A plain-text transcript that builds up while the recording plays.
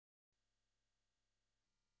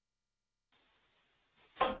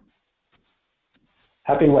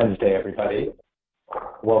Happy Wednesday, everybody.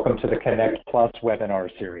 Welcome to the Connect Plus webinar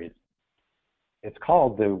series. It's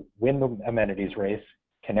called the Win the Amenities Race,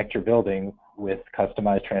 Connect Your Building with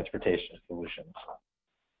Customized Transportation Solutions.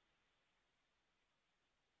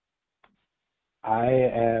 I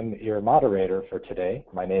am your moderator for today.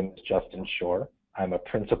 My name is Justin Shore. I'm a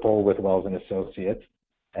principal with Wells & Associates,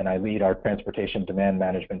 and I lead our transportation demand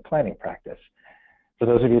management planning practice. For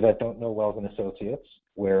those of you that don't know Wells & Associates,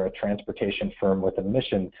 we're a transportation firm with a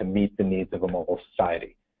mission to meet the needs of a mobile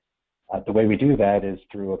society. The way we do that is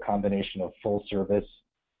through a combination of full service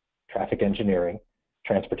traffic engineering,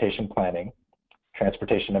 transportation planning,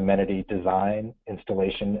 transportation amenity design,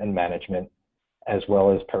 installation, and management, as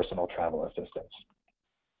well as personal travel assistance.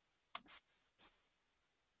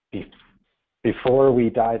 Before we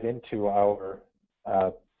dive into our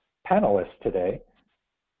panelists today,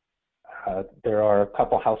 there are a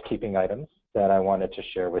couple housekeeping items that I wanted to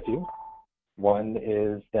share with you. One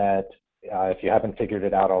is that if you haven't figured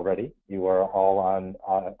it out already, you are all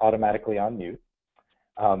automatically on mute.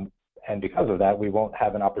 And because of that, we won't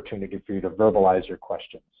have an opportunity for you to verbalize your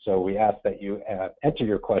questions. So we ask that you enter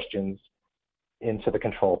your questions into the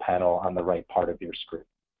control panel on the right part of your screen.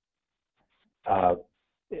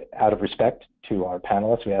 Out of respect to our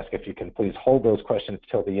panelists, we ask if you can please hold those questions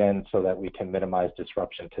till the end so that we can minimize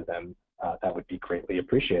disruption to them. That would be greatly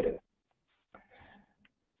appreciated.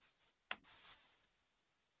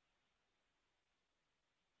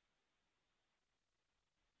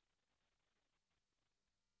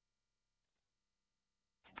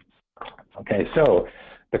 Okay, so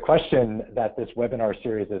the question that this webinar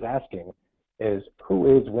series is asking is,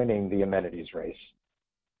 who is winning the amenities race?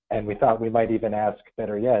 And we thought we might even ask,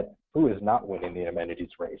 better yet, who is not winning the amenities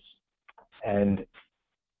race? And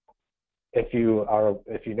if you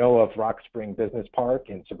know of Rock Spring Business Park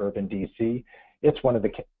in suburban DC, it's one of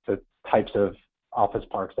the types of office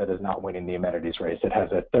parks that is not winning the amenities race. It has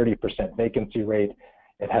a 30% vacancy rate.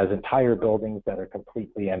 It has entire buildings that are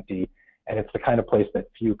completely empty. And it's the kind of place that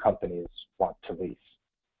few companies want to lease.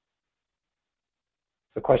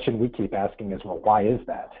 The question we keep asking is, well, why is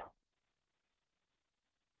that?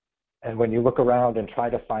 And when you look around and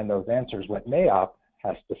try to find those answers, what NAIOP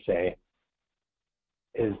has to say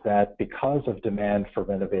is that because of demand for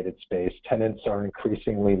renovated space, tenants are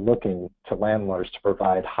increasingly looking to landlords to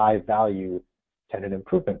provide high-value tenant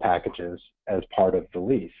improvement packages as part of the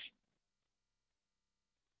lease.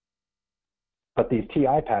 But these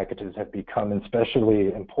TI packages have become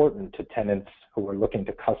especially important to tenants who are looking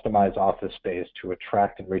to customize office space to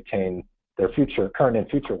attract and retain their current and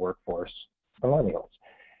future workforce, millennials.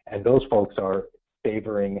 And those folks are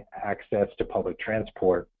favoring access to public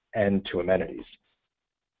transport and to amenities.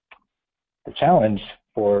 The challenge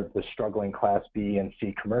for the struggling Class B and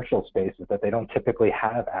C commercial space is that they don't typically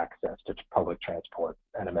have access to public transport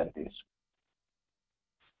and amenities.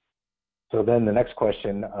 So then the next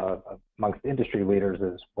question amongst industry leaders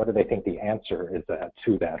is, what do they think the answer is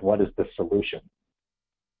to that? What is the solution?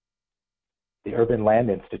 The Urban Land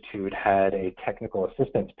Institute had a technical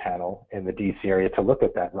assistance panel in the DC area to look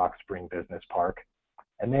at that Rock Spring Business Park.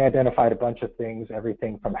 And they identified a bunch of things,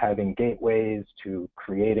 everything from having gateways to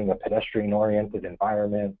creating a pedestrian-oriented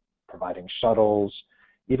environment, providing shuttles,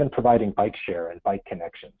 even providing bike share and bike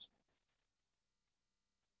connections.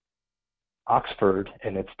 Oxford,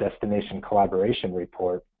 in its Destination Collaboration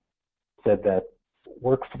Report, said that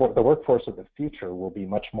the workforce of the future will be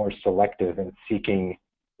much more selective in seeking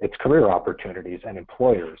its career opportunities and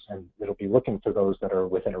employers, and it'll be looking for those that are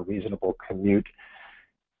within a reasonable commute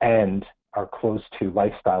and are close to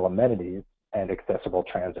lifestyle amenities and accessible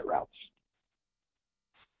transit routes.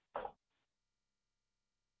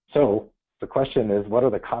 So the question is, what are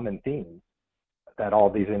the common themes that all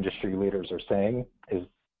these industry leaders are saying is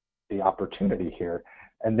the opportunity here?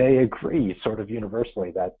 And they agree sort of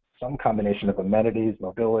universally that some combination of amenities,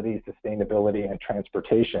 mobility, sustainability, and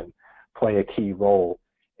transportation play a key role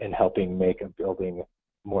in helping make a building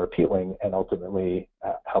more appealing and ultimately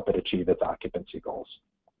help it achieve its occupancy goals.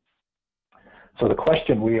 So the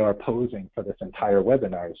question we are posing for this entire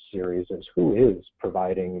webinar series is, who is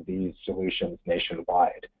providing these solutions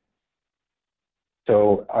nationwide?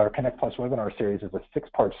 So our Connect Plus webinar series is a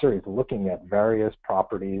 6-part series looking at various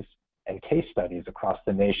properties and case studies across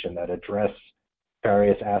the nation that address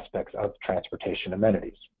various aspects of transportation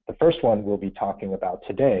amenities. The first one we'll be talking about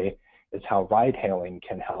today is how ride-hailing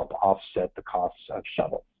can help offset the costs of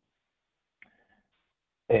shuttles.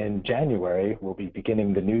 In January, we'll be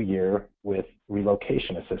beginning the new year with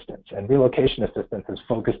relocation assistance. And relocation assistance is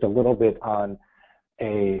focused a little bit on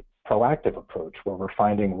a proactive approach where we're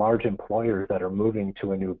finding large employers that are moving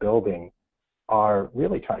to a new building are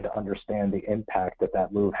really trying to understand the impact that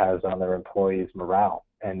that move has on their employees' morale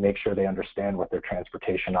and make sure they understand what their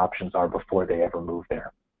transportation options are before they ever move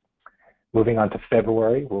there. Moving on to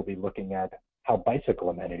February, we'll be looking at how bicycle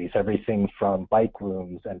amenities, everything from bike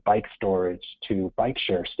rooms and bike storage to bike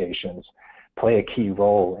share stations, play a key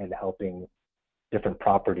role in helping different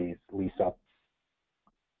properties lease up.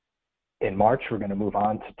 In March, we're going to move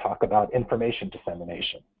on to talk about information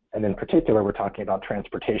dissemination. And in particular, we're talking about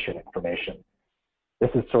transportation information.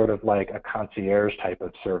 This is sort of like a concierge type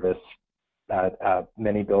of service that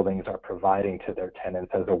many buildings are providing to their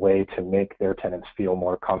tenants as a way to make their tenants feel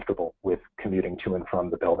more comfortable with commuting to and from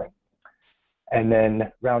the building. And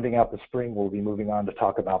then rounding out the spring, we'll be moving on to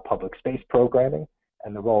talk about public space programming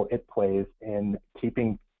and the role it plays in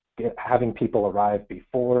having people arrive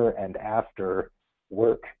before and after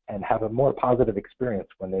work and have a more positive experience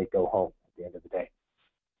when they go home at the end of the day.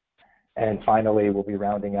 And finally, we'll be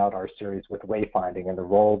rounding out our series with wayfinding and the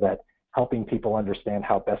role that helping people understand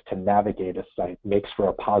how best to navigate a site makes for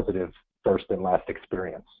a positive first and last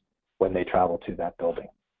experience when they travel to that building.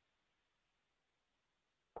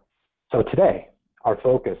 So today, our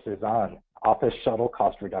focus is on office shuttle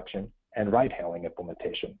cost reduction and ride-hailing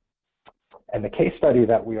implementation. And the case study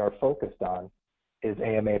that we are focused on is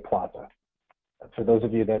AMA Plaza. For those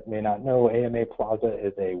of you that may not know, AMA Plaza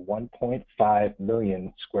is a 1.5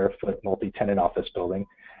 million square foot multi-tenant office building,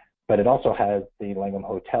 but it also has the Langham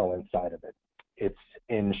Hotel inside of it. It's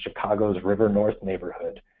in Chicago's River North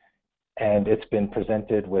neighborhood, and it's been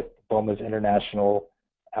presented with BOMA's International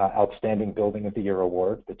Outstanding Building of the Year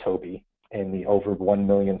Award, the TOBY, in the over 1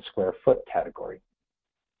 million square foot category.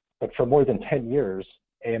 But for more than 10 years,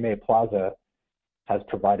 AMA Plaza has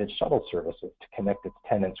provided shuttle services to connect its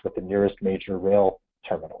tenants with the nearest major rail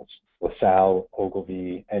terminals, LaSalle,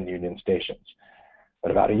 Ogilvie, and Union stations.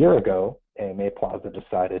 But about a year ago, AMA Plaza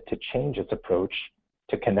decided to change its approach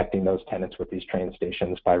to connecting those tenants with these train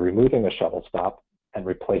stations by removing a shuttle stop and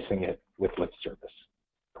replacing it with Lyft service.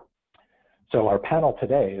 So our panel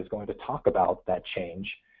today is going to talk about that change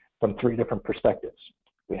from 3 different perspectives.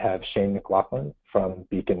 We have Shane McLaughlin from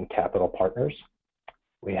Beacon Capital Partners.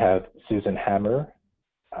 We have Susan Hammer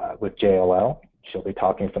with JLL. She'll be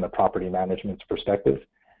talking from the property management's perspective.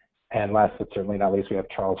 And last but certainly not least, we have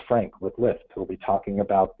Charles Frank with Lyft, who will be talking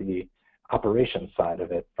about the operations side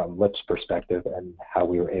of it from Lyft's perspective and how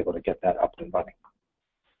we were able to get that up and running.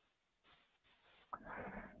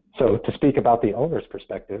 So to speak about the owner's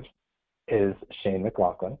perspective is Shane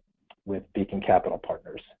McLaughlin with Beacon Capital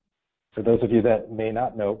Partners. For those of you that may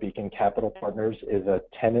not know, Beacon Capital Partners is a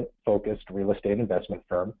tenant-focused real estate investment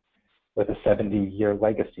firm with a 70-year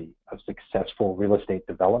legacy of successful real estate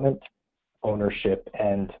development, ownership,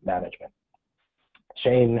 and management.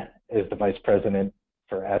 Shane is the Vice President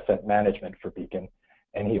for Asset Management for Beacon,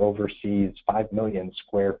 and he oversees 5 million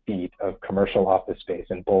square feet of commercial office space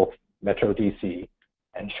in both Metro DC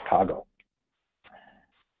and Chicago.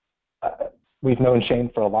 We've known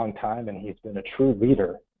Shane for a long time, and he's been a true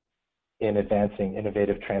leader in advancing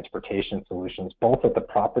innovative transportation solutions, both at the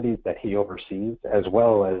properties that he oversees, as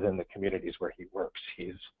well as in the communities where he works.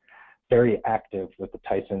 He's very active with the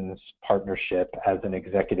Tyson's Partnership as an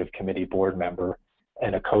executive committee board member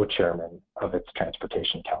and a co-chairman of its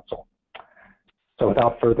Transportation Council. So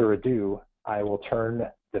without further ado, I will turn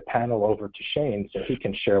the panel over to Shane so he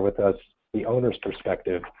can share with us the owner's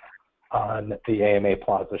perspective on the AMA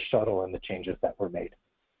Plaza shuttle and the changes that were made.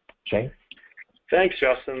 Shane? Thanks,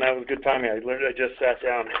 Justin. That was good timing. I literally just sat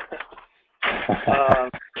down.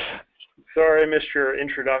 Sorry I missed your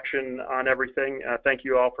introduction on everything. Thank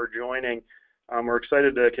you all for joining. We're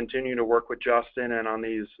excited to continue to work with Justin and on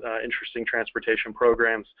these interesting transportation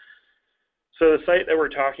programs. So the site that we're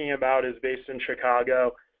talking about is based in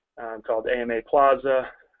Chicago, called AMA Plaza.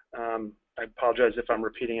 I apologize if I'm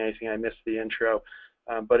repeating anything. I missed the intro,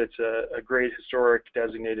 but it's a great historic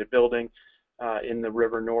designated building in the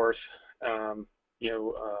River North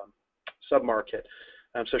submarket.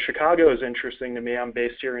 So Chicago is interesting to me. I'm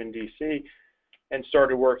based here in DC and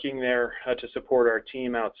started working there to support our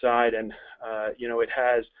team outside. And, it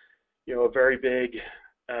has, a very big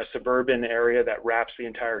suburban area that wraps the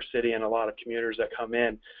entire city and a lot of commuters that come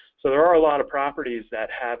in. So there are a lot of properties that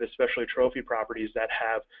have, especially trophy properties that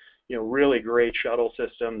have, really great shuttle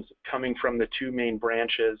systems coming from the 2 main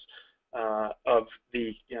branches of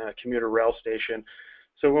the commuter rail station.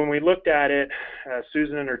 So when we looked at it,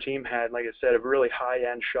 Susan and her team had, like I said, a really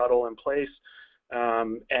high-end shuttle in place,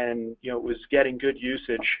 and it was getting good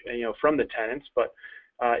usage, from the tenants, but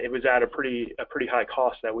it was at a pretty high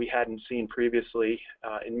cost that we hadn't seen previously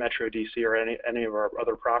in Metro DC or any of our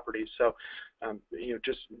other properties. So,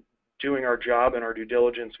 just doing our job and our due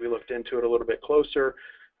diligence, we looked into it a little bit closer.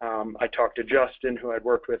 I talked to Justin, who I'd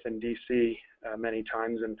worked with in DC many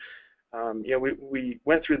times, and we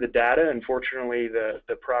went through the data. And fortunately, the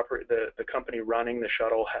company running the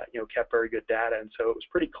shuttle kept very good data, and so it was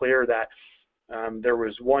pretty clear that there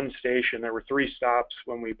was one station. There were 3 stops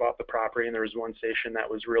when we bought the property, and there was one station that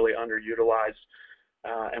was really underutilized.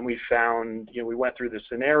 And we found, we went through the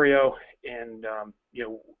scenario and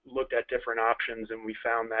looked at different options, and we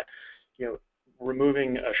found that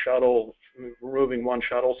removing one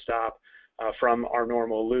shuttle stop from our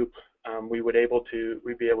normal loop, we'd be able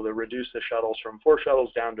to reduce the shuttles from 4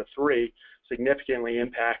 shuttles down to 3, significantly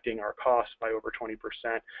impacting our costs by over 20%.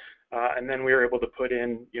 And then we were able to put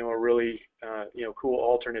in, a really, cool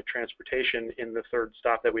alternate transportation in the 3rd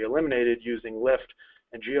stop that we eliminated using Lyft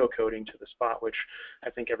and geocoding to the spot, which I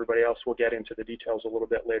think everybody else will get into the details a little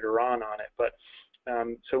bit later on it. But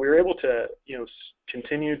so we were able to,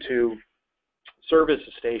 continue to service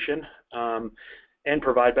the station and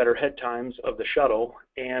provide better head times of the shuttle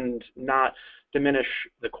and not diminish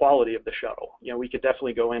the quality of the shuttle. We could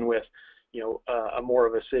definitely go in with, a more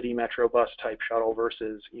of a city metro bus type shuttle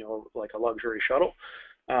versus, like a luxury shuttle.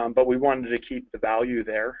 But we wanted to keep the value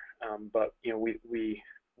there. But,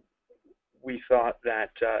 we thought that,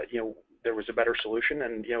 there was a better solution,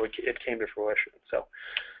 and, it came to fruition. So,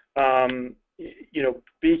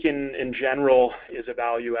 Beacon in general is a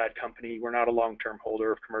value add company. We're not a long-term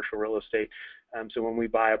holder of commercial real estate. So when we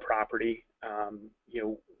buy a property,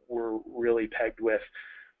 we're really pegged with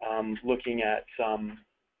looking at some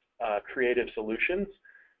creative solutions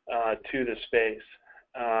to the space.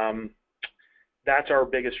 That's our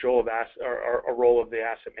biggest role of our role of the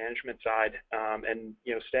asset management side, and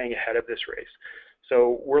staying ahead of this race.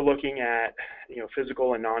 So we're looking at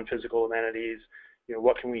physical and non-physical amenities.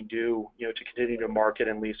 What can we do to continue to market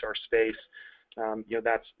and lease our space?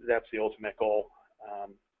 That's the ultimate goal.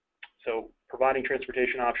 So providing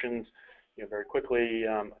transportation options, very quickly.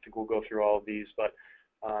 I think we'll go through all of these, but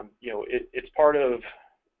it's part of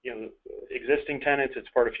existing tenants, it's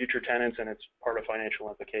part of future tenants, and it's part of financial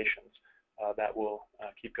implications that we'll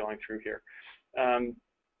keep going through here.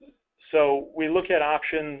 So we look at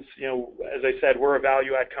options. As I said, we're a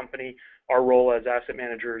value add company. Our role as asset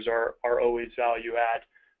managers are always value add.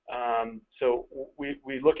 So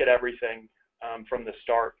we look at everything from the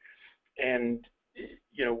start, and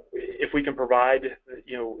if we can provide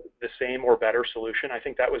the same or better solution, I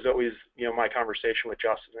think that was always my conversation with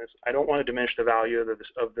Justin is I don't want to diminish the value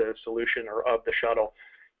of the solution or of the shuttle,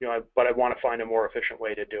 but I want to find a more efficient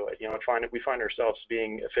way to do it. We find ourselves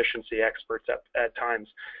being efficiency experts at times,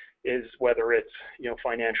 is whether it's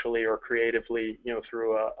financially or creatively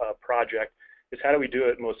through a project, is how do we do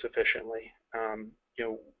it most efficiently.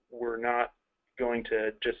 We're not going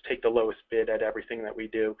to just take the lowest bid at everything that we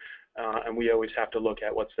do, and we always have to look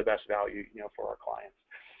at what's the best value for our clients.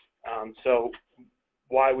 So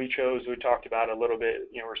why we talked about a little bit.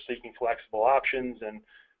 We're seeking flexible options, and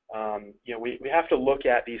we have to look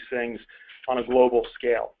at these things on a global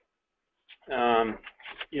scale. Our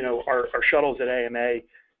shuttles at AMA,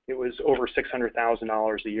 it was over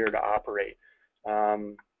 $600,000 a year to operate.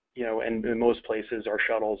 And in most places, our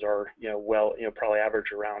shuttles are, probably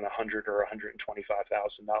average around $100,000 or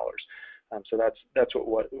 $125,000. So that's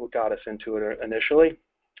what got us into it initially.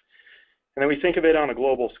 And then we think of it on a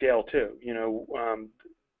global scale too.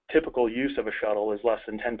 Typical use of a shuttle is less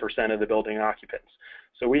than 10% of the building occupants.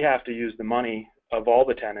 So we have to use the money of all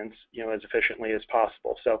the tenants, as efficiently as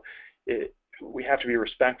possible. So we have to be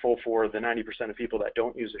respectful for the 90% of people that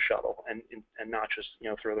don't use a shuttle, and not just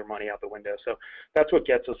throw their money out the window. So that's what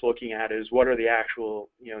gets us looking at is what are the actual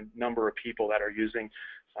number of people that are using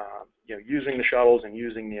using the shuttles and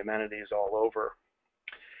using the amenities all over.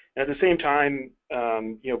 And at the same time,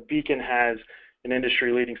 Beacon has an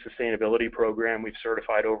industry-leading sustainability program. We've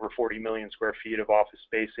certified over 40 million square feet of office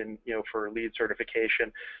space for LEED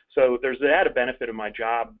certification. So there's the added benefit of my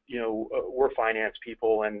job. We're finance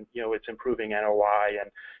people, and it's improving NOI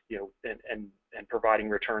and providing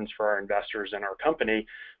returns for our investors and our company.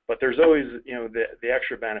 But there's always the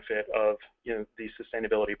extra benefit of these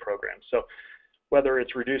sustainability programs. So whether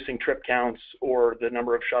it's reducing trip counts or the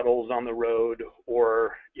number of shuttles on the road,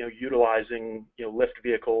 or utilizing Lyft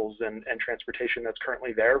vehicles and transportation that's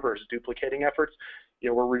currently there versus duplicating efforts,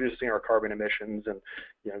 we're reducing our carbon emissions and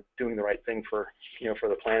doing the right thing for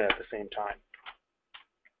the planet at the same time.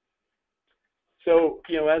 So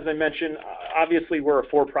as I mentioned, obviously we're a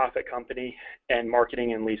for-profit company, and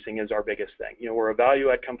marketing and leasing is our biggest thing. We're a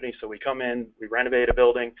value add company, so we come in, we renovate a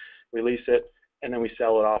building, we lease it, and then we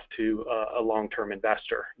sell it off to a long-term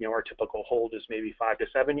investor. Our typical hold is maybe 5 to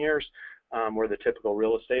 7 years. where the typical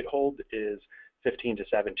real estate hold is 15 to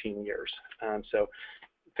 17 years. So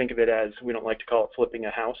think of it as, we don't like to call it flipping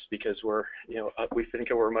a house, because we think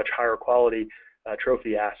we're much higher quality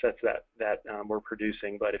trophy assets that we're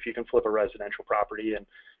producing. But if you can flip a residential property in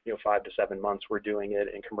 5 to 7 months, we're doing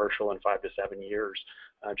it in commercial in 5 to 7 years,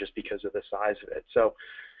 just because of the size of it. So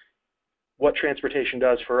what transportation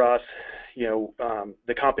does for us,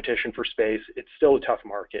 the competition for space, it's still a tough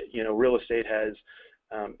market. Real estate has,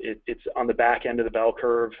 it's on the back end of the bell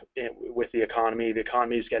curve with the economy. The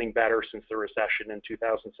economy is getting better since the recession in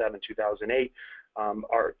 2007, 2008.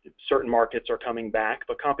 Certain markets are coming back,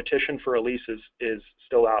 but competition for a lease is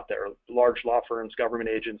still out there. Large law firms, government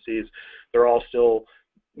agencies, they're all still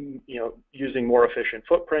using more efficient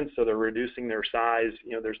footprints, so they're reducing their size.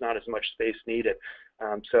 There's not as much space needed.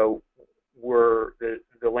 So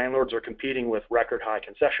the landlords are competing with record high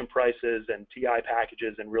concession prices and TI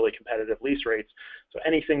packages and really competitive lease rates. So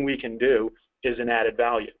anything we can do is an added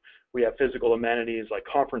value. We have physical amenities like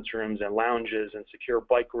conference rooms and lounges and secure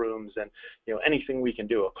bike rooms, and anything we can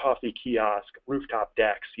do, a coffee kiosk, rooftop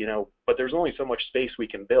decks, but there's only so much space we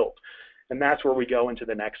can build. And that's where we go into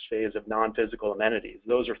the next phase of non-physical amenities.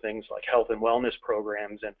 Those are things like health and wellness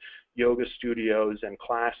programs and yoga studios and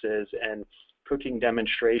classes and cooking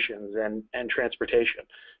demonstrations and transportation.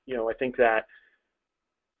 I think that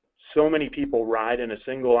so many people ride in a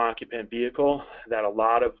single occupant vehicle that a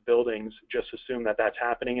lot of buildings just assume that that's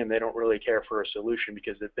happening, and they don't really care for a solution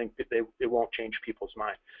because they think that it won't change people's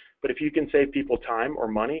mind. But if you can save people time or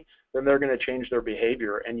money, then they're going to change their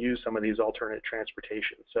behavior and use some of these alternate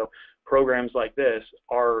transportation. So programs like this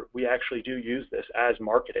we actually do use this as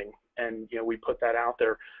marketing, and we put that out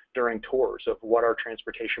there during tours of what our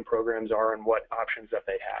transportation programs are and what options that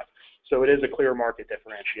they have. So it is a clear market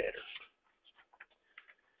differentiator.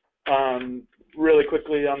 Really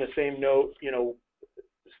quickly on the same note,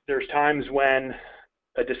 there's times when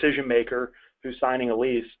a decision maker who's signing a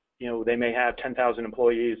lease, they may have 10,000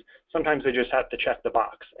 employees. Sometimes they just have to check the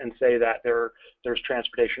box and say that there's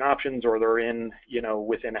transportation options, or they're in,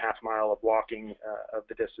 within a half mile of walking of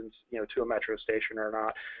the distance, to a metro station or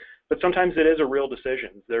not. But sometimes it is a real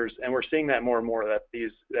decision. And we're seeing that more and more, that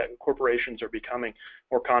corporations are becoming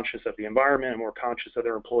more conscious of the environment and more conscious of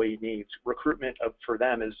their employee needs. Recruitment for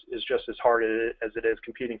them is just as hard as it is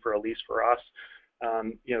competing for a lease for us.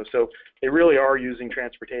 So they really are using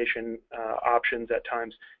transportation options at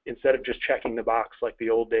times, instead of just checking the box like the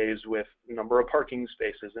old days with number of parking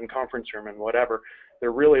spaces and conference room and whatever.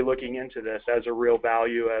 They're really looking into this as a real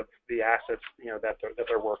value of the assets that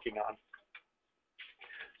they're working on.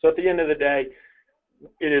 So at the end of the day,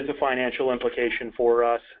 it is a financial implication for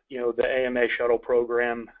us. The AMA shuttle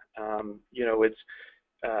program,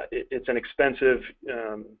 it's an expensive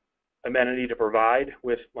amenity to provide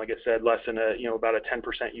with, like I said, less than about a 10%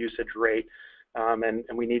 usage rate, and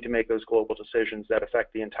we need to make those global decisions that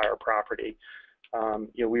affect the entire property.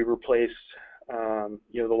 We replaced the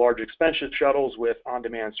large expensive shuttles with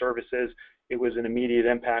on-demand services. It was an immediate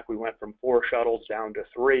impact. We went from 4 shuttles down to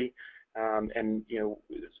 3. And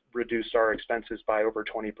reduced our expenses by over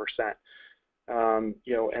 20%. And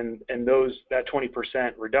that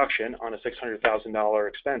 20% reduction on a $600,000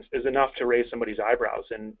 expense is enough to raise somebody's eyebrows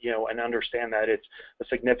and understand that it's a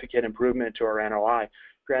significant improvement to our NOI.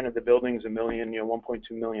 Granted, the building's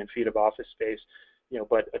 1.2 million feet of office space,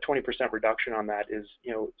 but a 20% reduction on that is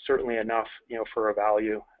certainly enough for a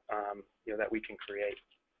value that we can create.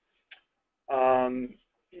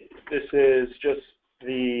 This is just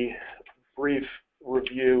the brief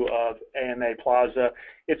review of AMA Plaza.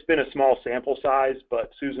 It's been a small sample size, but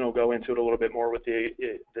Susan will go into it a little bit more with the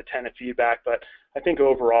tenant feedback. But I think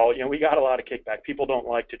overall, we got a lot of kickback. People don't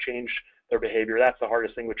like to change their behavior. That's the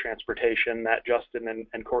hardest thing with transportation that Justin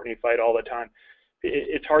and Courtney fight all the time.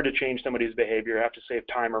 It's hard to change somebody's behavior. You have to save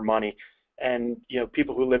time or money. And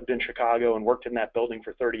people who lived in Chicago and worked in that building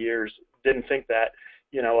for 30 years didn't think that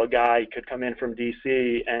a guy could come in from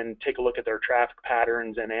DC and take a look at their traffic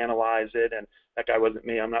patterns and analyze it. And that guy wasn't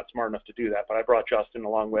me. I'm not smart enough to do that, but I brought Justin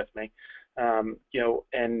along with me,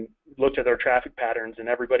 and looked at their traffic patterns, and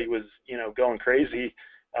everybody was, going crazy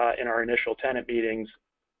in our initial tenant meetings,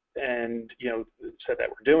 and, said that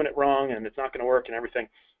we're doing it wrong and it's not going to work and everything.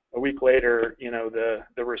 A week later,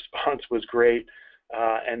 the response was great,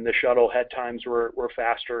 and the shuttle head times were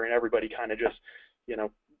faster, and everybody kind of just,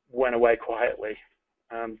 went away quietly.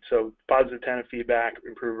 So positive tenant feedback,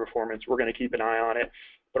 improved performance. We're going to keep an eye on it,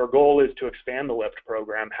 but our goal is to expand the Lyft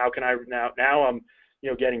program. How can I now I'm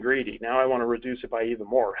getting greedy. Now I want to reduce it by even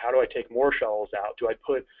more. How do I take more shuttles out? Do I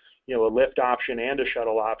put a Lyft option and a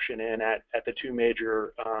shuttle option in at the 2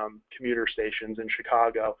 major commuter stations in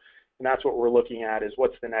Chicago? And that's what we're looking at, is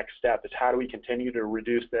what's the next step, is how do we continue to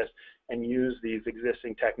reduce this and use these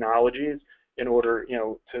existing technologies in order,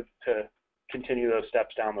 to continue those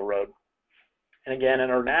steps down the road. And again, in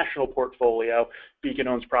our national portfolio, Beacon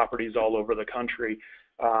owns properties all over the country,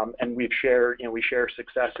 and we share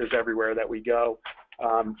successes everywhere that we go.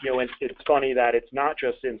 And it's funny that it's not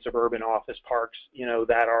just in suburban office parks,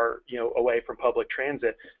 that are, away from public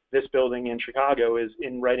transit. This building in Chicago is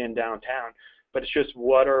right in downtown, but it's just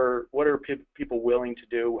what are people willing to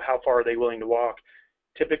do? How far are they willing to walk?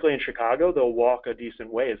 Typically in Chicago, they'll walk a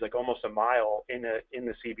decent ways, like almost a mile in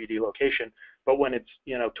the CBD location. But when it's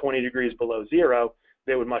 20 degrees below zero,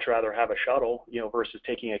 they would much rather have a shuttle, versus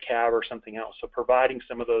taking a cab or something else. So providing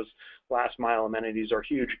some of those last mile amenities are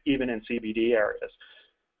huge, even in CBD areas.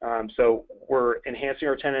 So we're enhancing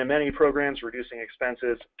our tenant amenity programs, reducing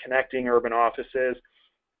expenses, connecting urban offices,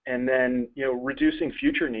 and then reducing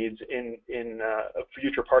future needs in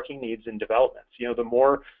future parking needs in developments. The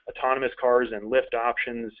more autonomous cars and Lyft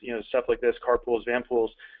options, stuff like this, carpools, van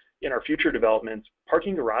pools, in our future developments,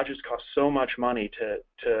 parking garages cost so much money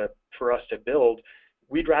for us to build.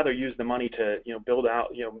 We'd rather use the money to build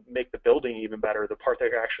out, make the building even better, the part that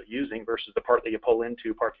you're actually using versus the part that you pull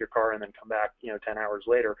into, park your car, and then come back 10 hours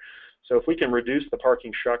later. So if we can reduce the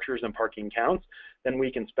parking structures and parking counts, then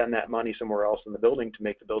we can spend that money somewhere else in the building to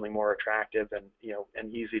make the building more attractive and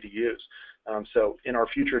and easy to use. So in our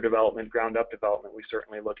future development, ground up development, we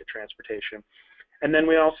certainly look at transportation. And then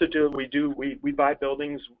we also we buy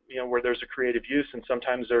buildings where there's a creative use, and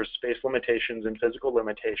sometimes there's space limitations and physical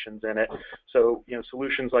limitations in it. So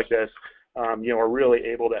solutions like this are really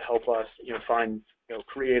able to help us find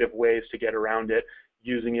creative ways to get around it.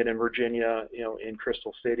 Using it in Virginia, in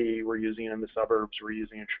Crystal City, we're using it in the suburbs, we're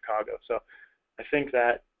using it in Chicago. So I think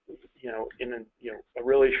that in a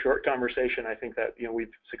really short conversation, I think that we've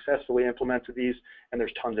successfully implemented these, and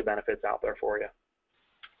there's tons of benefits out there for you.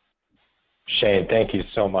 Shane, thank you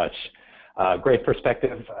so much. Great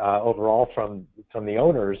perspective overall from the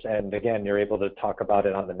owners, and again, you're able to talk about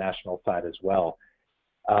it on the national side as well.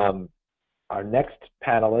 Our next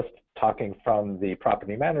panelist, talking from the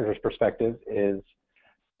property manager's perspective, is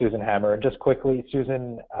Susan Hammer. And just quickly,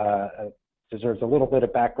 Susan deserves a little bit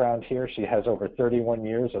of background here. She has over 31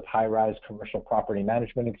 years of high-rise commercial property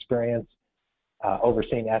management experience,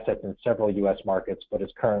 overseeing assets in several U.S. markets, but is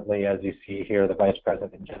currently, as you see here, the Vice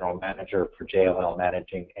President and General Manager for JLL,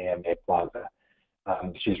 managing AMA Plaza.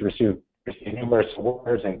 She's received numerous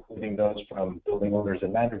awards, including those from Building Owners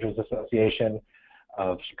and Managers Association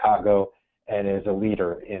of Chicago, and is a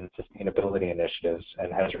leader in sustainability initiatives,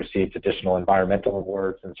 and has received additional environmental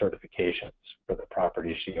awards and certifications for the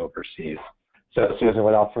properties she oversees. So, Susan,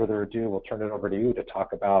 without further ado, we'll turn it over to you to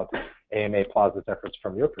talk about AMA Plaza's efforts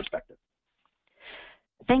from your perspective.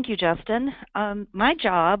 Thank you, Justin. My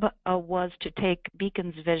job was to take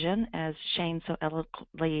Beacon's vision, as Shane so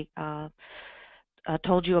eloquently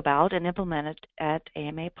told you about, and implement it at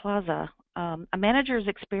AMA Plaza. A manager's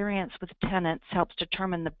experience with tenants helps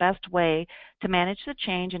determine the best way to manage the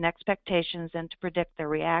change in expectations and to predict their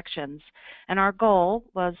reactions. And our goal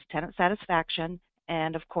was tenant satisfaction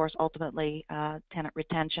and, of course, ultimately tenant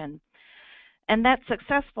retention. And that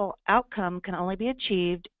successful outcome can only be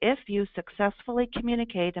achieved if you successfully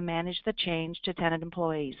communicate and manage the change to tenant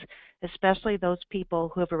employees, especially those people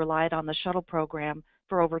who have relied on the shuttle program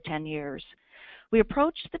for over 10 years. We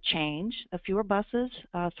approached the change of fewer buses,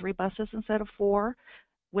 3 buses instead of 4,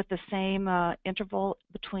 with the same interval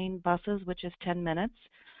between buses, which is 10 minutes,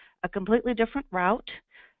 a completely different route,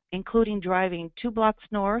 including driving 2 blocks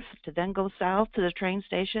north to then go south to the train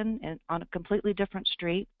station and on a completely different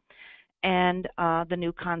street, and the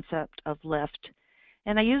new concept of Lyft.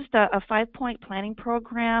 And I used a 5-point planning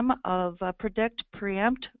program of predict,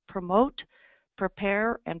 preempt, promote,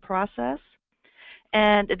 prepare, and process.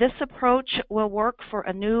 And this approach will work for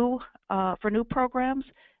new programs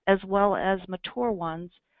as well as mature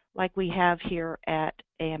ones like we have here at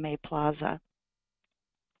AMA Plaza.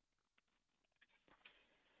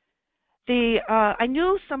 I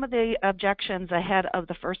knew some of the objections ahead of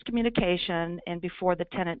the first communication and before the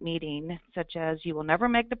tenant meeting, such as you will never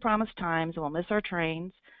make the promised times, we'll miss our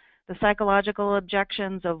trains, the psychological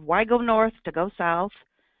objections of why go north to go south,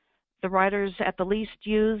 the riders at the least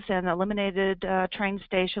used and eliminated train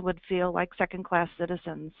station would feel like second-class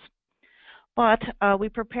citizens. But we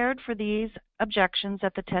prepared for these objections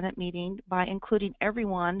at the tenant meeting by including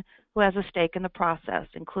everyone who has a stake in the process,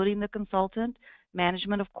 including the consultant,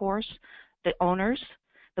 management, of course, the owners,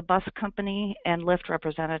 the bus company, and Lyft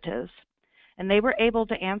representatives. And they were able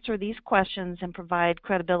to answer these questions and provide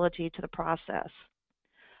credibility to the process.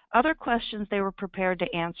 Other questions they were prepared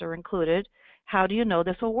to answer included, How do you know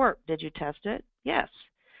this will work? Did you test it? Yes.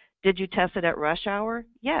 Did you test it at rush hour?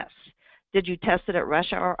 Yes. Did you test it at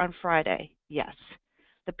rush hour on Friday? Yes.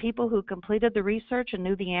 The people who completed the research and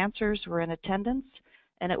knew the answers were in attendance,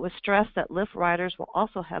 and it was stressed that Lyft riders will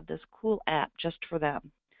also have this cool app just for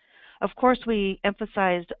them. Of course, we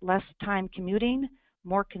emphasized less time commuting,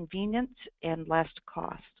 more convenience, and less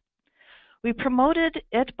cost. We promoted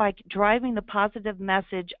it by driving the positive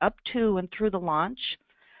message up to and through the launch.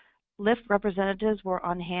 Lyft representatives were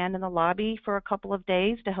on hand in the lobby for a couple of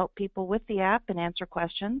days to help people with the app and answer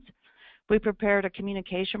questions. We prepared a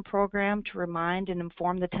communication program to remind and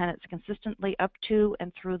inform the tenants consistently up to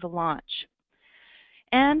and through the launch.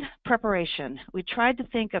 And preparation. We tried to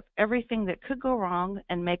think of everything that could go wrong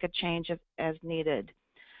and make a change as needed.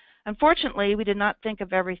 Unfortunately, we did not think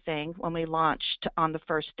of everything when we launched on the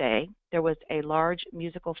first day. There was a large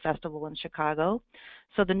musical festival in Chicago,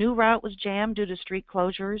 so the new route was jammed due to street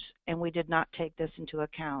closures, and we did not take this into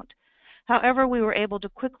account. However, we were able to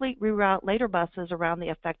quickly reroute later buses around the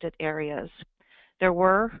affected areas. There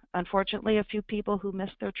were, unfortunately, a few people who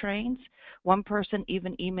missed their trains. One person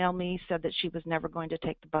even emailed me, said that she was never going to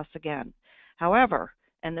take the bus again. However,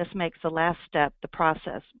 and this makes the last step, the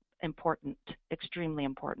process, important, extremely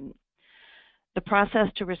important. The process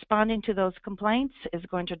to responding to those complaints is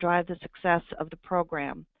going to drive the success of the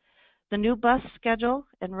program. The new bus schedule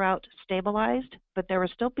and route stabilized, but there were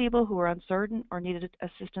still people who were uncertain or needed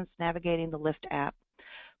assistance navigating the Lyft app.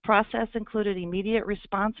 Process included immediate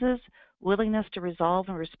responses, willingness to resolve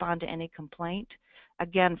and respond to any complaint,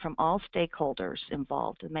 again from all stakeholders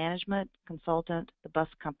involved, the management, consultant, the bus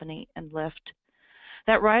company, and Lyft.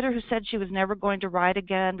 That rider who said she was never going to ride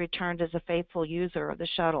again returned as a faithful user of the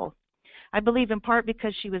shuttle. I believe in part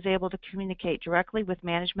because she was able to communicate directly with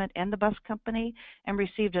management and the bus company and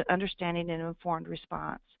received an understanding and informed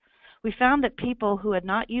response. We found that people who had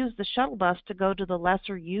not used the shuttle bus to go to the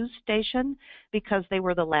lesser used station because they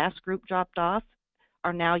were the last group dropped off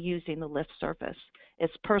are now using the Lyft service.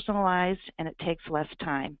 It's personalized and it takes less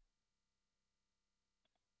time.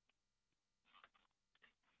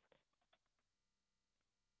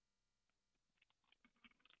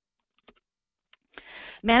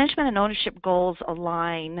 Management and ownership goals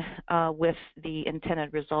align with the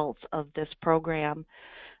intended results of this program.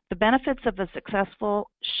 The benefits of a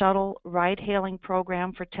successful shuttle ride-hailing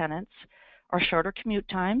program for tenants are shorter commute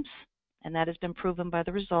times, and that has been proven by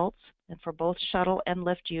the results, and for both shuttle and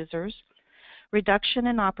Lyft users. Reduction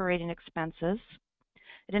in operating expenses.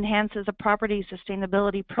 It enhances a property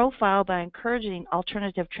sustainability profile by encouraging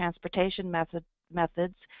alternative transportation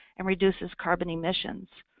methods and reduces carbon emissions.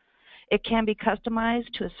 It can be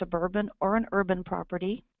customized to a suburban or an urban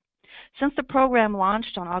property. Since the program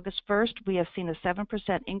launched on August 1st, we have seen a 7%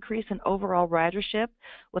 increase in overall ridership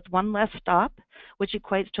with one less stop, which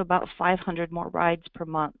equates to about 500 more rides per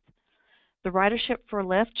month. The ridership for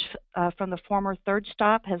Lyft from the former third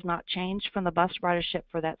stop has not changed from the bus ridership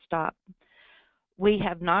for that stop. We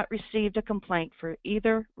have not received a complaint for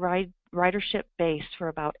either ridership base for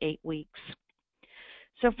about 8 weeks.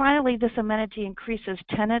 So finally, this amenity increases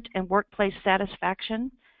tenant and workplace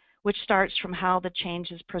satisfaction, which starts from how the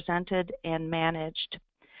change is presented and managed.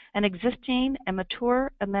 An existing and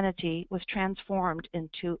mature amenity was transformed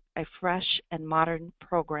into a fresh and modern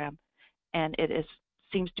program, and it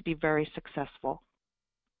seems to be very successful.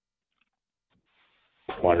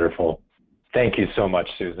 Wonderful. Thank you so much,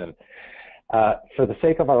 Susan. For the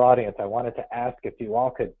sake of our audience, I wanted to ask if you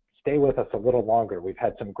all could stay with us a little longer. We've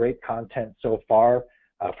had some great content so far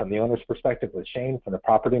from the owner's perspective with Shane, from the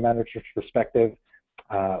property manager's perspective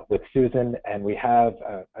with Susan, and we have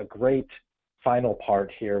a great final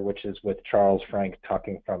part here, which is with Charles Frank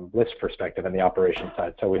talking from Lyft's perspective and the operations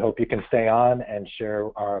side. So we hope you can stay on and share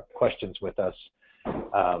our questions with us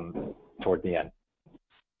toward the end.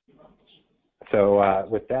 So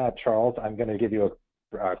with that, Charles, I'm going to give you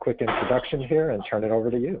a quick introduction here and turn it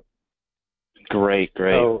over to you. Great.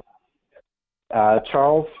 So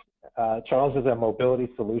Charles is a mobility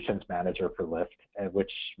solutions manager for Lyft,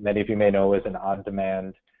 which many of you may know is an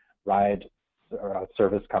on-demand ride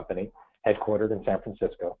service company headquartered in San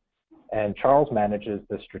Francisco. And Charles manages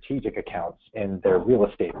the strategic accounts in their real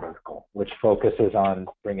estate vertical, which focuses on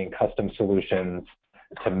bringing custom solutions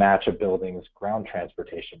to match a building's ground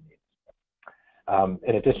transportation needs.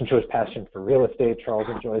 In addition to his passion for real estate, Charles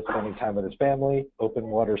enjoys spending time with his family, open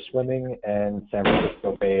water swimming, and San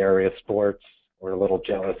Francisco Bay Area sports. We're a little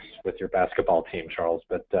jealous with your basketball team, Charles,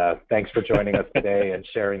 but thanks for joining us today and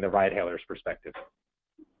sharing the ride hailer's perspective.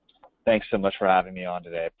 Thanks so much for having me on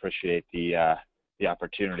today. I appreciate the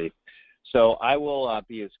opportunity. So I will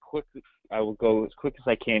go as quick as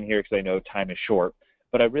I can here because I know time is short.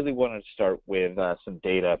 But I really wanted to start with some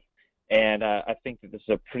data, and I think that this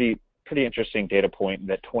is a pretty interesting data point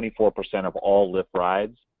that 24% of all Lyft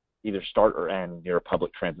rides either start or end near a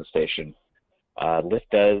public transit station. Lyft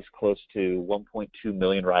does close to 1.2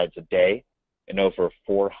 million rides a day in over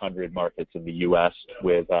 400 markets in the U.S.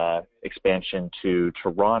 with expansion to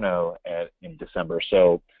Toronto in December.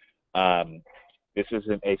 So this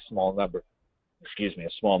isn't a small number.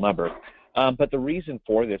 But the reason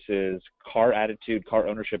for this is car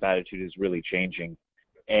ownership attitude is really changing.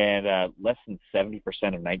 And less than 70%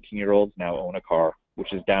 of 19-year-olds now own a car,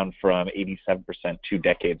 which is down from 87% 2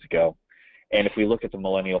 decades ago. And if we look at the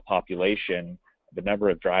millennial population, the number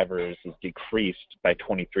of drivers has decreased by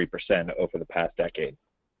 23% over the past decade.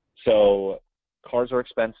 So cars are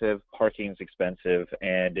expensive, parking is expensive,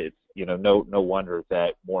 and it's no wonder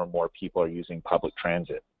that more and more people are using public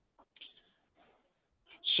transit.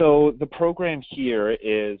 So the program here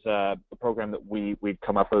is a program that we've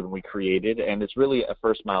come up with and we created, and it's really a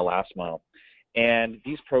first mile, last mile. And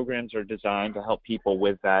these programs are designed to help people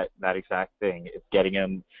with that exact thing. It's getting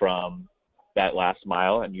them from that last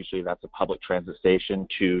mile, and usually that's a public transit station,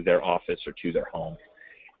 to their office or to their home.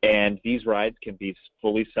 And these rides can be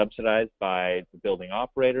fully subsidized by the building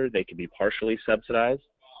operator. They can be partially subsidized,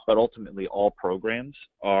 but ultimately all programs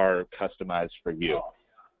are customized for you.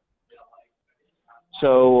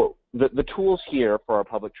 So the tools here for our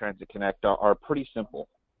Public Transit Connect are pretty simple.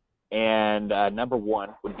 And number one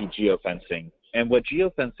would be geofencing. And what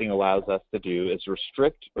geofencing allows us to do is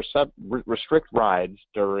restrict rides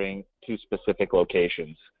to specific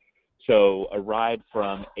locations. So a ride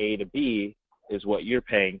from A to B is what you're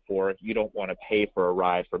paying for. You don't want to pay for a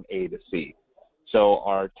ride from A to C. So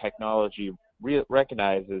our technology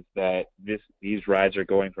recognizes that these rides are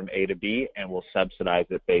going from A to B, and will subsidize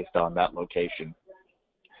it based on that location.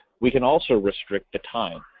 We can also restrict the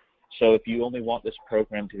time. So if you only want this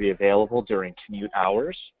program to be available during commute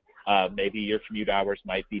hours, maybe your commute hours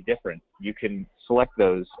might be different. You can select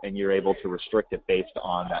those, and you're able to restrict it based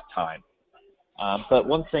on that time. But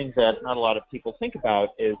one thing that not a lot of people think about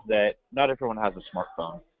is that not everyone has a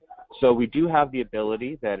smartphone. So we do have the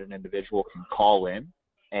ability that an individual can call in,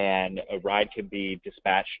 and a ride can be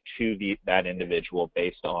dispatched to that individual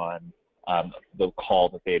based on the call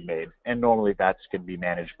that they had made. And normally that's going to be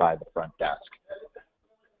managed by the front desk.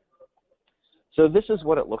 So this is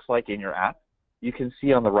what it looks like in your app. You can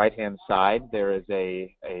see on the right-hand side there is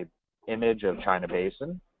a image of China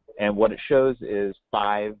Basin, and what it shows is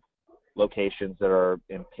 5 locations that are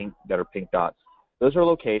pink dots. Those are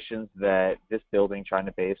locations that this building,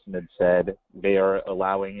 China Basin, had said they are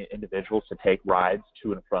allowing individuals to take rides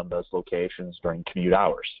to and from those locations during commute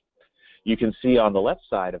hours. You can see on the left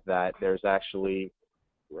side of that, there's actually,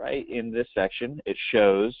 right in this section, it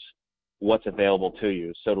shows what's available to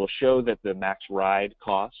you. So it'll show that the max ride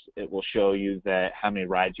cost, it will show you that how many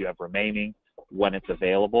rides you have remaining, when it's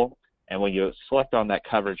available, and when you select on that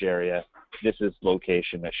coverage area, this is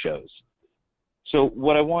location that shows. So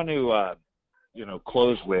what I want to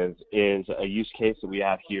close with is a use case that we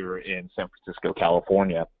have here in San Francisco,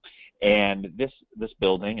 California. And this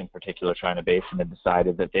building, in particular China Basin, had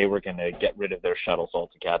decided that they were going to get rid of their shuttles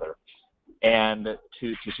altogether. And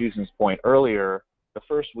to Susan's point earlier, the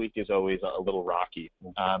first week is always a little rocky.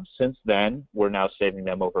 Since then, we're now saving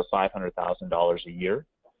them over $500,000 a year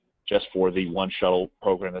just for the one shuttle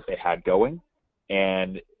program that they had going.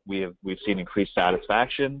 And we've seen increased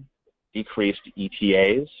satisfaction, decreased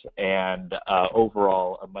ETAs, and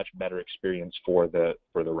overall a much better experience for the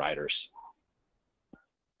riders.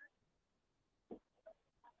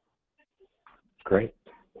 Great.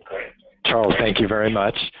 Charles, thank you very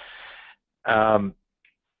much.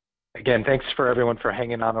 Again, thanks for everyone for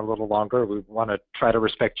hanging on a little longer. We want to try to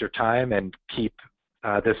respect your time and keep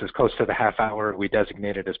this as close to the half hour we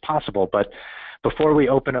designated as possible. But before we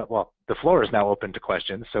open up, well, the floor is now open to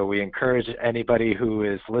questions, so we encourage anybody who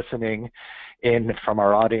is listening in from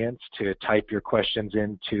our audience to type your questions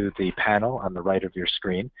into the panel on the right of your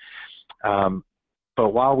screen.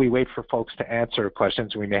 But while we wait for folks to answer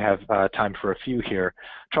questions, we may have time for a few here.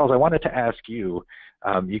 Charles, I wanted to ask you,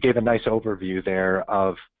 you gave a nice overview there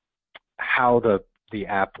of how the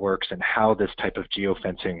app works and how this type of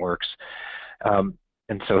geofencing works.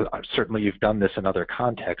 And so certainly you've done this in other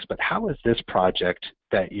contexts, but how is this project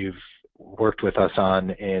that you've worked with us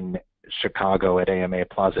on in Chicago at AMA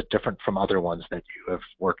Plaza different from other ones that you have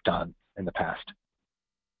worked on in the past?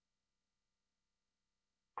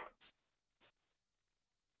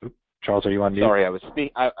 Oops, Charles, are you on mute? Sorry, I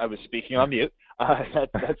was speaking on mute.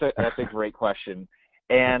 That's a great question.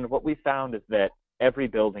 And what we found is that every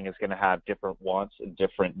building is going to have different wants and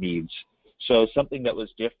different needs. So something that was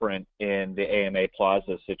different in the AMA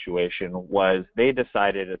Plaza situation was they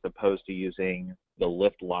decided, as opposed to using the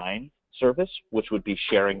Lyft line service, which would be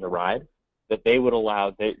sharing the ride, that they would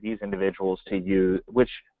allow these individuals to use,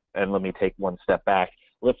 and let me take one step back,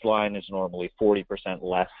 Lyft line is normally 40%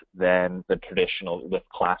 less than the traditional Lyft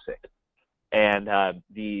Classic. And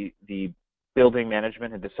the building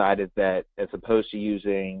management had decided that as opposed to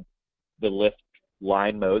using the Lyft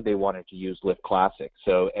line mode, they wanted to use Lyft Classic,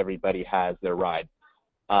 so everybody has their ride.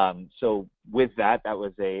 So with that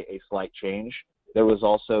was a slight change. There was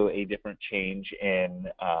also a different change in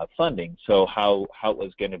funding, so how it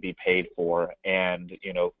was going to be paid for, and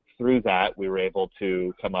through that we were able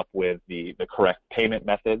to come up with the correct payment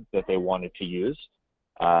method that they wanted to use.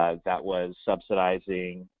 That was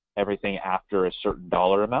subsidizing everything after a certain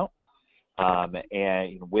dollar amount,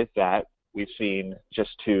 and with that, we've seen,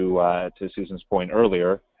 just to Susan's point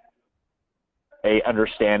earlier, a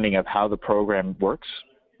understanding of how the program works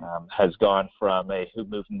has gone from a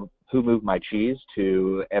who moved my cheese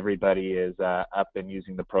to everybody is up and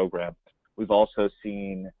using the program. We've also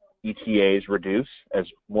seen ETAs reduce as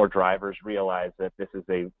more drivers realize that this is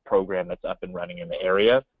a program that's up and running in the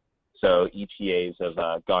area. So ETAs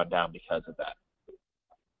have gone down because of that.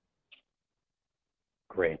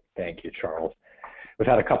 Great, thank you, Charles. We've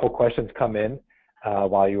had a couple questions come in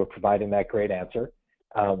while you were providing that great answer.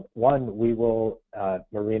 One, we will,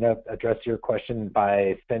 Marina, address your question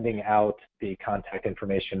by sending out the contact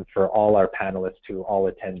information for all our panelists to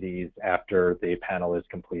all attendees after the panel is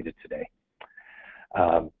completed today.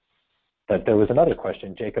 But there was another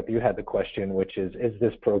question. Jacob, you had the question, which is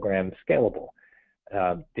this program scalable?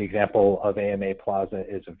 The example of AMA Plaza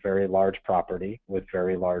is a very large property with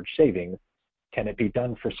very large savings. Can it be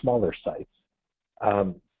done for smaller sites?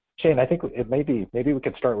 Shane, I think maybe we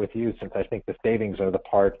could start with you, since I think the savings are the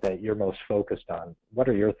part that you're most focused on. What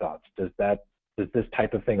are your thoughts? Does this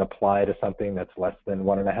type of thing apply to something that's less than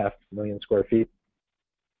 1.5 million square feet?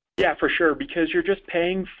 Yeah, for sure, because you're just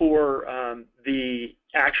paying for the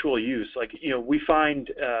actual use. Like, we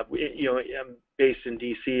find, I'm based in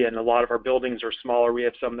DC, and a lot of our buildings are smaller. We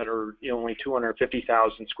have some that are only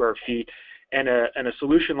 250,000 square feet, and a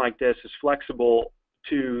solution like this is flexible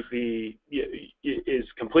to is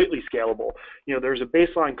completely scalable. There's a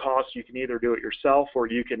baseline cost. You can either do it yourself, or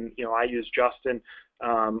you can, I use Justin,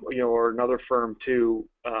 or another firm to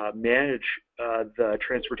manage the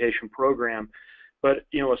transportation program. But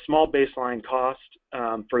a small baseline cost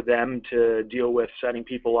for them to deal with setting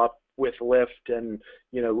people up with Lyft and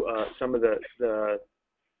some of the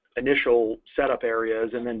initial setup areas,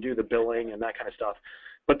 and then do the billing and that kind of stuff.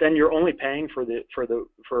 But then you're only paying for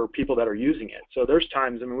people that are using it. So there's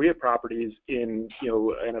times, we have properties in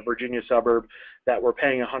in a Virginia suburb that we're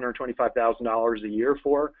paying $125,000 a year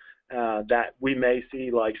for, that we may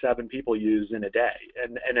see like 7 people use in a day.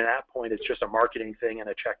 And at that point, it's just a marketing thing and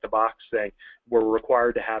a check the box thing. We're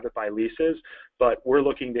required to have it by leases, but we're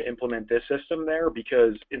looking to implement this system there,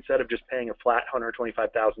 because instead of just paying a flat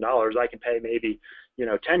 $125,000, I can pay maybe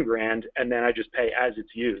 10 grand, and then I just pay as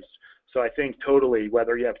it's used. So I think totally,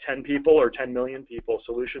 whether you have 10 people or 10 million people,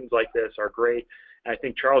 solutions like this are great. And I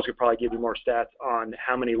think Charles could probably give you more stats on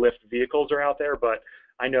how many Lyft vehicles are out there, but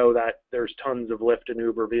I know that there's tons of Lyft and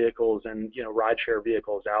Uber vehicles and rideshare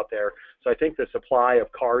vehicles out there. So I think the supply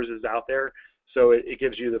of cars is out there, so it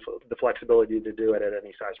gives you the flexibility to do it at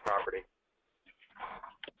any size property.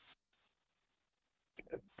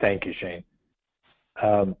 Thank you, Shane.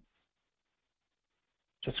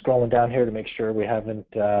 Just scrolling down here to make sure we haven't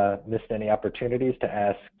missed any opportunities to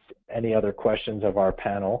ask any other questions of our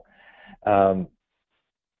panel.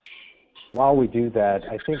 While we do that,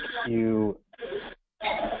 I think you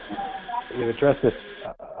addressed this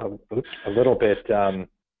a little bit,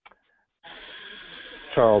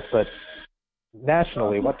 Charles, but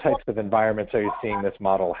nationally, what types of environments are you seeing this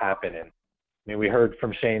model happen in? We heard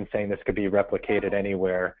from Shane saying this could be replicated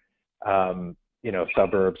anywhere.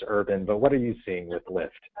 Suburbs, urban, but what are you seeing with Lyft?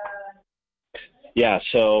 Yeah,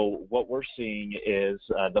 so what we're seeing is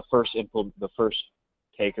the first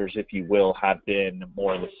takers, if you will, have been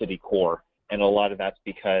more in the city core, and a lot of that's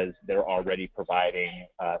because they're already providing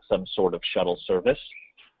some sort of shuttle service.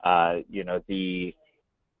 The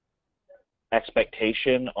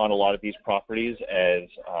expectation on a lot of these properties as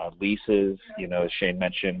leases, as Shane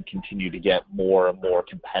mentioned, continue to get more and more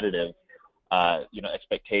competitive.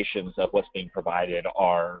 Expectations of what's being provided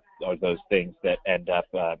are those things that end up,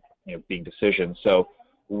 being decisions. So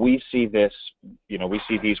we see this, we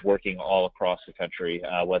see these working all across the country,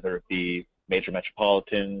 whether it be major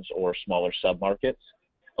metropolitans or smaller submarkets.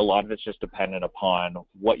 A lot of it's just dependent upon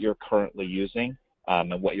what you're currently using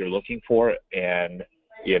and what you're looking for, and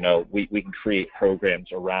you know, we can create programs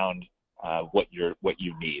around what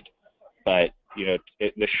you need. But, you know,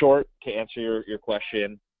 the short, to answer your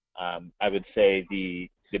question, I would say the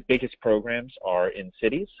biggest programs are in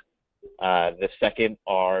cities. The second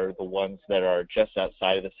are the ones that are just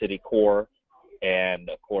outside of the city core. And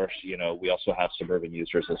of course, you know, we also have suburban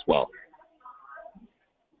users as well.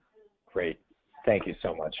 Great. Thank you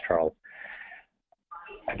so much, Charles.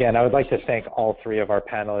 Again, I would like to thank all three of our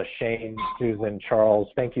panelists, Shane, Susan, Charles.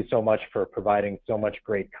 Thank you so much for providing so much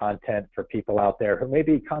great content for people out there who may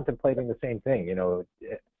be contemplating the same thing. You know,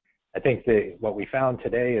 I think what we found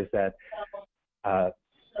today is that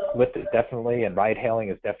Lyft is definitely, and ride hailing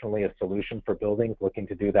is definitely a solution for buildings looking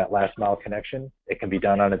to do that last mile connection. It can be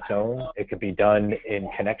done on its own. It can be done in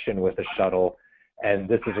connection with a shuttle. And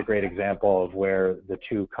this is a great example of where the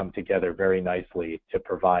two come together very nicely to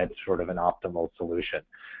provide sort of an optimal solution.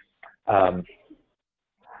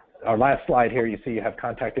 Our last slide here, you see you have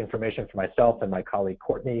contact information for myself and my colleague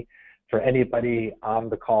Courtney. For anybody on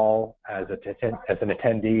the call as an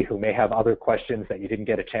attendee who may have other questions that you didn't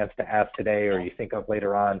get a chance to ask today or you think of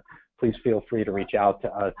later on, please feel free to reach out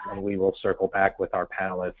to us and we will circle back with our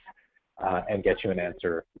panelists and get you an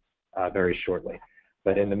answer very shortly.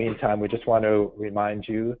 But in the meantime, we just want to remind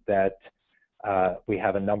you that we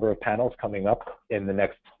have a number of panels coming up in the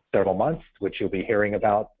next several months, which you'll be hearing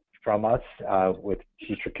about from us with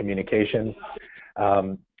future communications.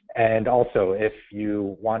 And also, if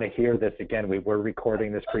you want to hear this again, we were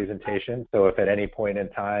recording this presentation, so if at any point in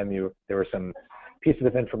time there were some pieces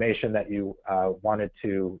of information that you wanted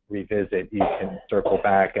to revisit, you can circle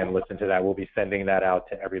back and listen to that. We'll be sending that out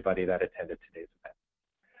to everybody that attended today's event.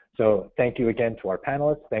 So thank you again to our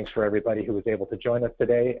panelists. Thanks for everybody who was able to join us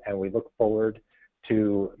today, and we look forward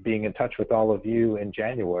to being in touch with all of you in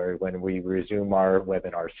January when we resume our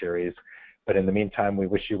webinar series. But in the meantime, we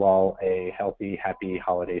wish you all a healthy, happy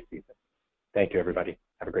holiday season. Thank you, everybody.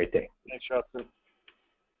 Have a great day. Thanks, Justin.